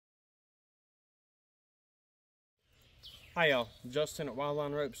Hi y'all, Justin at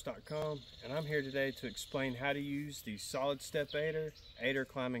wildlineropes.com, and I'm here today to explain how to use the solid step aider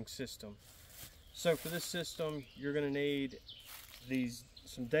climbing system. So for this system, you're going to need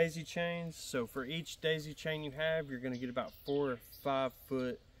some daisy chains. So for each daisy chain you have, you're going to get about 4 or 5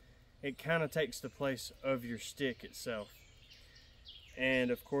 foot. It kind of takes the place of your stick itself.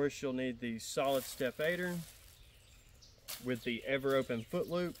 And of course, you'll need the solid step aider with the ever open foot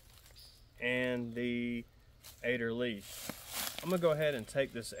loop and the aider leash. I'm gonna go ahead and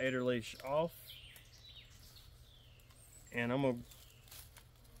take this aider leash off, and I'm gonna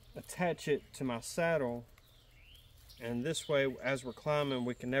attach it to my saddle, and this way as we're climbing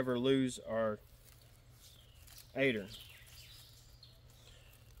we can never lose our aider.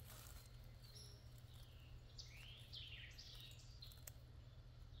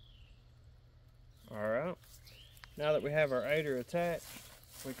 Alright, now that we have our aider attached,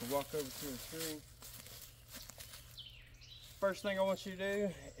 we can walk over to a tree. First thing I want you to do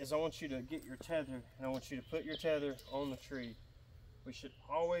is I want you to get your tether, and I want you to put your tether on the tree. We should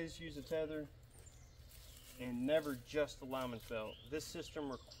always use a tether and never just the lineman's belt. This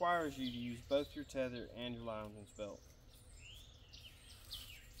system requires you to use both your tether and your lineman's belt.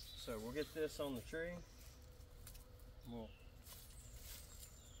 So we'll get this on the tree. We'll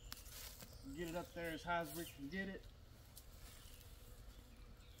get it up there as high as we can get it.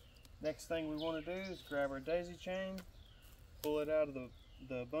 Next thing we want to do is grab our daisy chain, pull it out of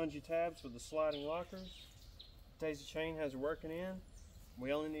the bungee tabs with the sliding lockers. Daisy chain has a working end.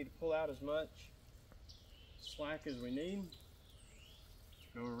 We only need to pull out as much slack as we need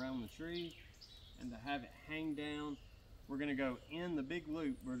to go around the tree, and to have it hang down, we're going to go in the big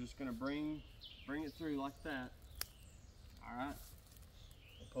loop. We're just going to bring it through like that. All right,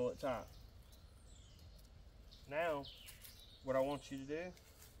 and pull it tight. Now what I want you to do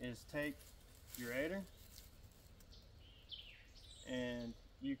is take your aider, and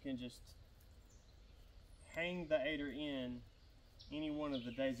you can just hang the aider in any one of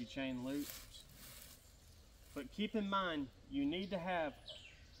the daisy chain loops. But keep in mind, you need to have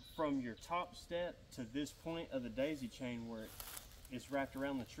from your top step to this point of the daisy chain where it's wrapped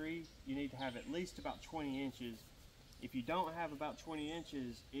around the tree, you need to have at least about 20 inches. If you don't have about 20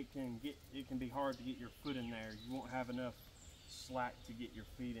 inches, it can be hard to get your foot in there. You won't have enough slack to get your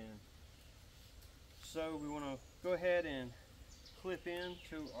feet in. So we want to go ahead and clip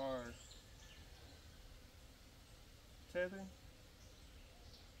into our tether.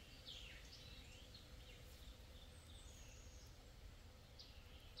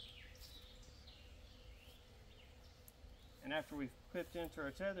 And after we've clipped into our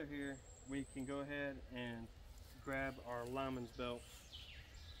tether here, we can go ahead and grab our lineman's belt.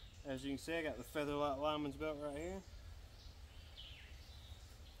 As you can see, I got the Featherlite lineman's belt right here.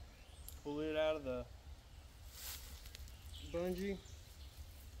 Pull it out of the bungee,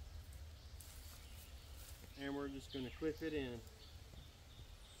 and we're just going to clip it in.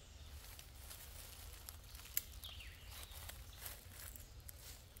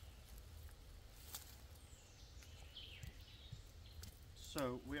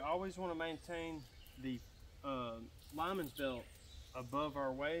 So we always want to maintain the lineman's belt above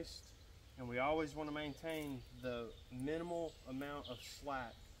our waist, and we always want to maintain the minimal amount of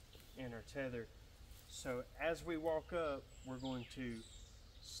slack in our tether. So as we walk up, we're going to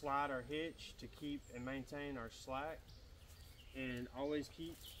slide our hitch to keep and maintain our slack, and always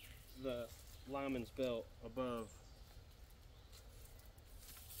keep the lineman's belt above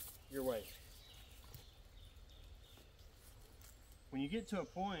your waist. When you get to a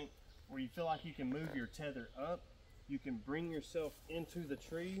point where you feel like you can move your tether up, you can bring yourself into the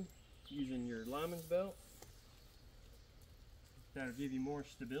tree using your lineman's belt. That'll give you more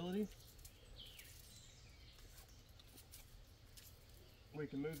stability. We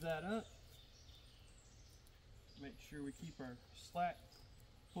can move that up. Make sure we keep our slack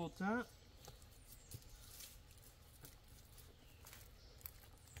pulled tight.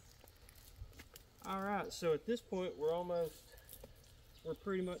 All right, so at this point we're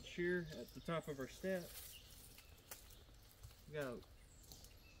pretty much here at the top of our step.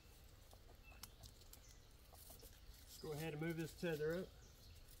 Go ahead and move this tether up.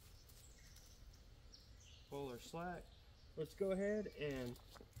 Pull our slack. Let's go ahead and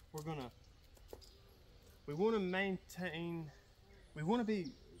we want to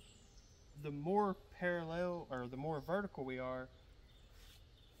be, the more parallel or the more vertical we are,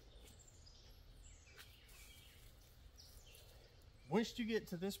 once you get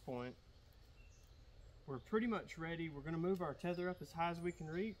to this point, we're pretty much ready. We're going to move our tether up as high as we can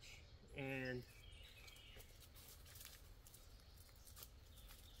reach, and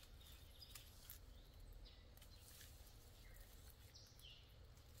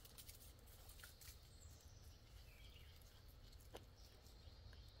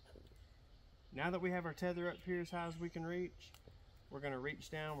Now that we have our tether up here as high as we can reach, we're going to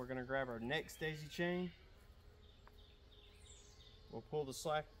reach down, we're going to grab our next daisy chain. We'll pull the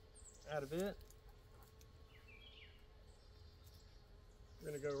slack out of it.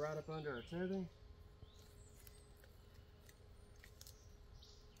 We're going to go right up under our tether.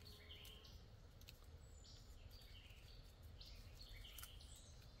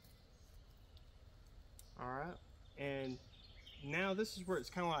 Alright, and now this is where it's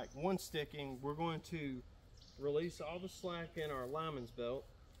kind of like one sticking. We're going to release all the slack in our lineman's belt.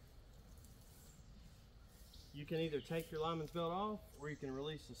 You can either take your lineman's belt off or you can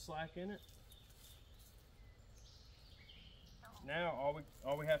release the slack in it. Now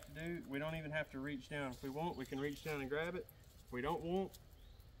all we have to do, we don't even have to reach down. If we want, we can reach down and grab it. If we don't want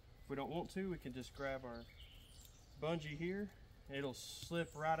to, we can just grab our bungee here. It'll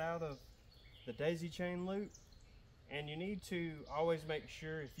slip right out of the daisy chain loop. And you need to always make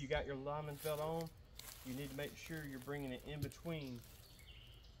sure, if you got your lineman's belt on, you need to make sure you're bringing it in between.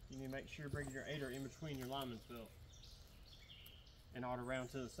 You need to make sure you're bringing your aider in between your lineman's belt and not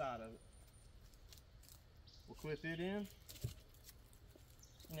around to the side of it. We'll clip it in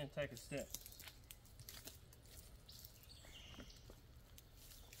and then take a step.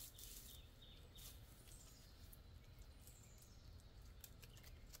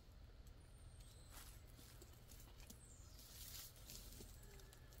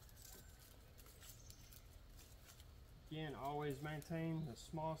 Again, always maintain the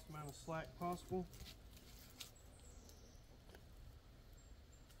smallest amount of slack possible.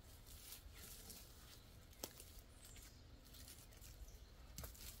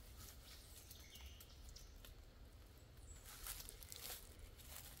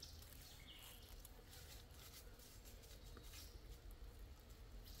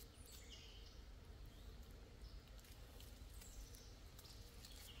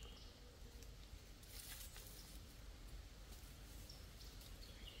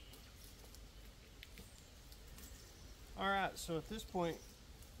 Alright, so at this point,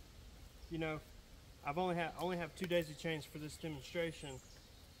 you know, I only have 2 daisy chains for this demonstration,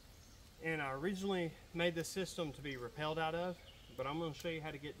 and I originally made this system to be rappelled out of, but I'm going to show you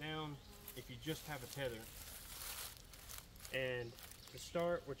how to get down if you just have a tether. And to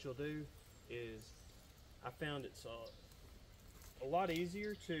start, what you'll do is, I found it's a lot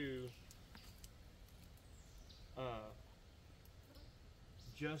easier to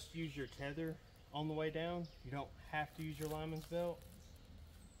just use your tether on the way down. You don't have to use your lineman's belt,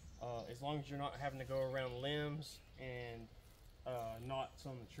 as long as you're not having to go around limbs and knots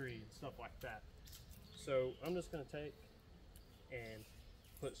on the tree and stuff like that. So I'm just going to take and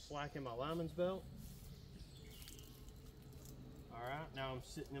put slack in my lineman's belt. Alright, now I'm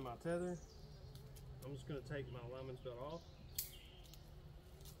sitting in my tether. I'm just going to take my lineman's belt off.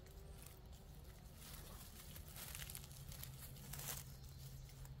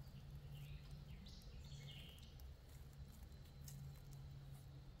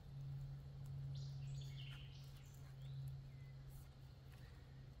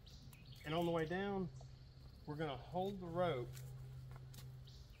 And on the way down, we're going to hold the rope,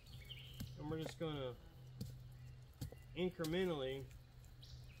 and we're just going to incrementally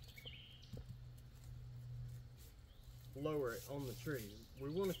lower it on the tree. We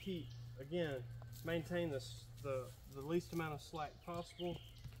want to keep, again, maintain the least amount of slack possible.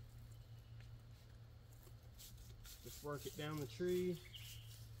 Just work it down the tree.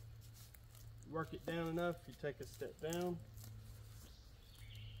 Work it down enough, you take a step down.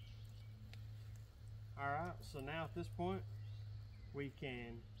 Alright, so now at this point, we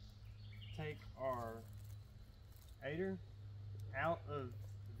can take our aider out of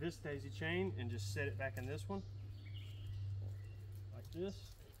this daisy chain and just set it back in this one, like this.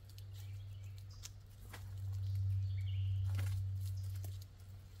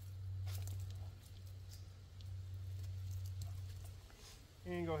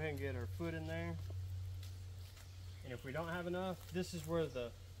 And go ahead and get our foot in there. And if we don't have enough, this is where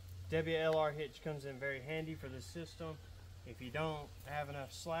the WLR hitch comes in very handy for this system. If you don't have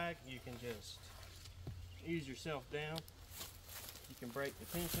enough slack, you can just ease yourself down. You can break the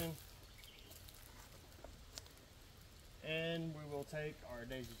tension. And we will take our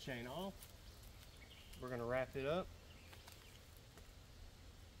daisy chain off. We're going to wrap it up.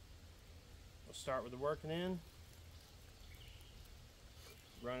 We'll start with the working end.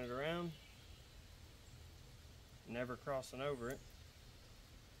 Run it around. Never crossing over it.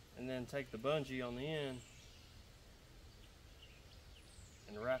 And then take the bungee on the end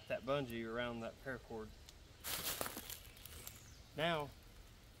and wrap that bungee around that paracord. Now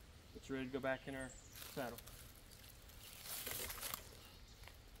it's ready to go back in our saddle.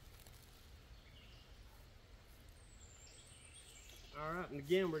 All right, and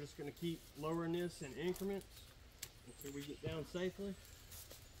again, we're just going to keep lowering this in increments until we get down safely.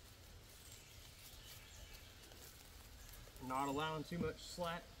 Not allowing too much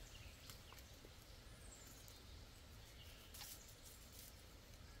slack.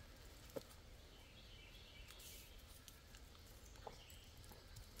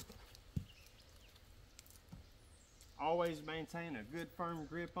 Always maintain a good firm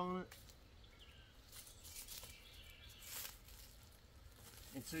grip on it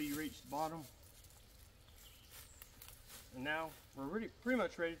until you reach the bottom. And now we're pretty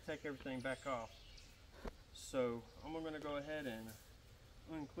much ready to take everything back off. So I'm going to go ahead and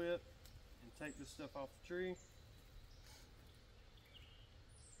unclip and take this stuff off the tree.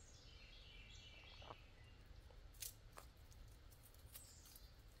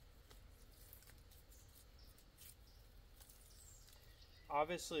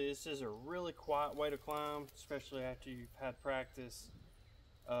 Obviously, this is a really quiet way to climb, especially after you've had practice.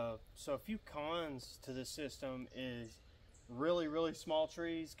 So a few cons to this system is really small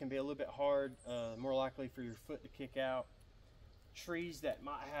trees can be a little bit hard, more likely for your foot to kick out. Trees that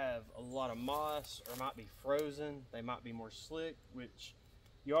might have a lot of moss or might be frozen, they might be more slick, which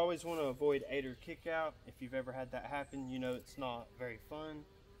you always want to avoid aider kick out. If you've ever had that happen, you know it's not very fun,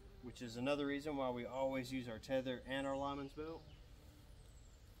 which is another reason why we always use our tether and our lineman's belt.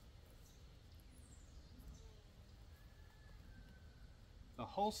 The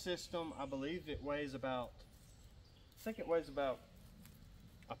whole system, I believe it weighs about, I think it weighs about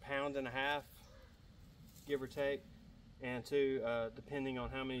 1.5 pounds, give or take, and depending on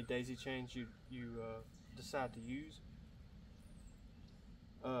how many daisy chains you decide to use.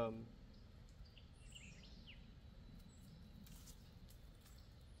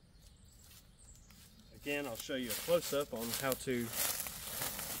 Again, I'll show you a close-up on how to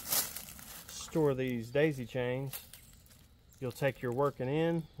store these daisy chains. You'll take your working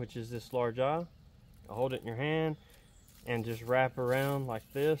end, which is this large eye, you'll hold it in your hand and just wrap around like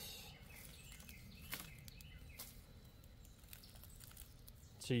this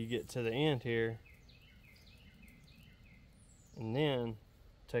so you get to the end here, and then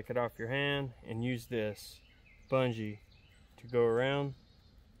take it off your hand and use this bungee to go around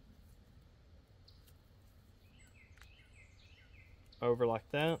over like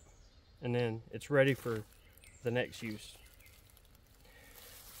that, and then it's ready for the next use.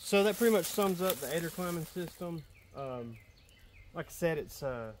 So that pretty much sums up the aider climbing system. Like I said, it's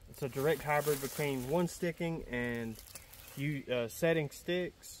a direct hybrid between one sticking and setting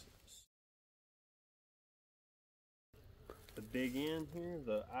sticks. The big end here,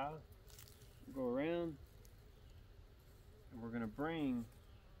 the eye, go around, and we're going to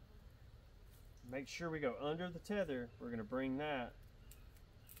make sure we go under the tether. We're going to bring that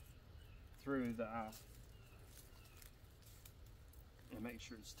through the eye. And make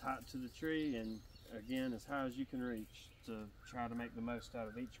sure it's tight to the tree, and again as high as you can reach to try to make the most out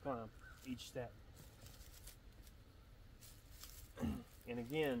of each climb, each step. And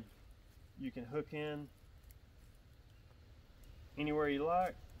again, you can hook in anywhere you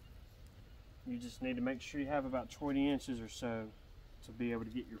like. You just need to make sure you have about 20 inches or so to be able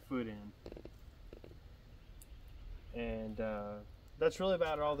to get your foot in. And that's really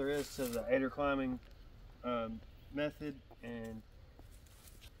about all there is to the aider climbing method. And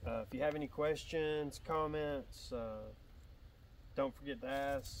if you have any questions, comments, don't forget to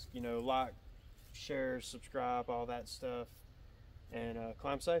ask. You know, like, share, subscribe, all that stuff. And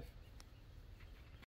climb safe.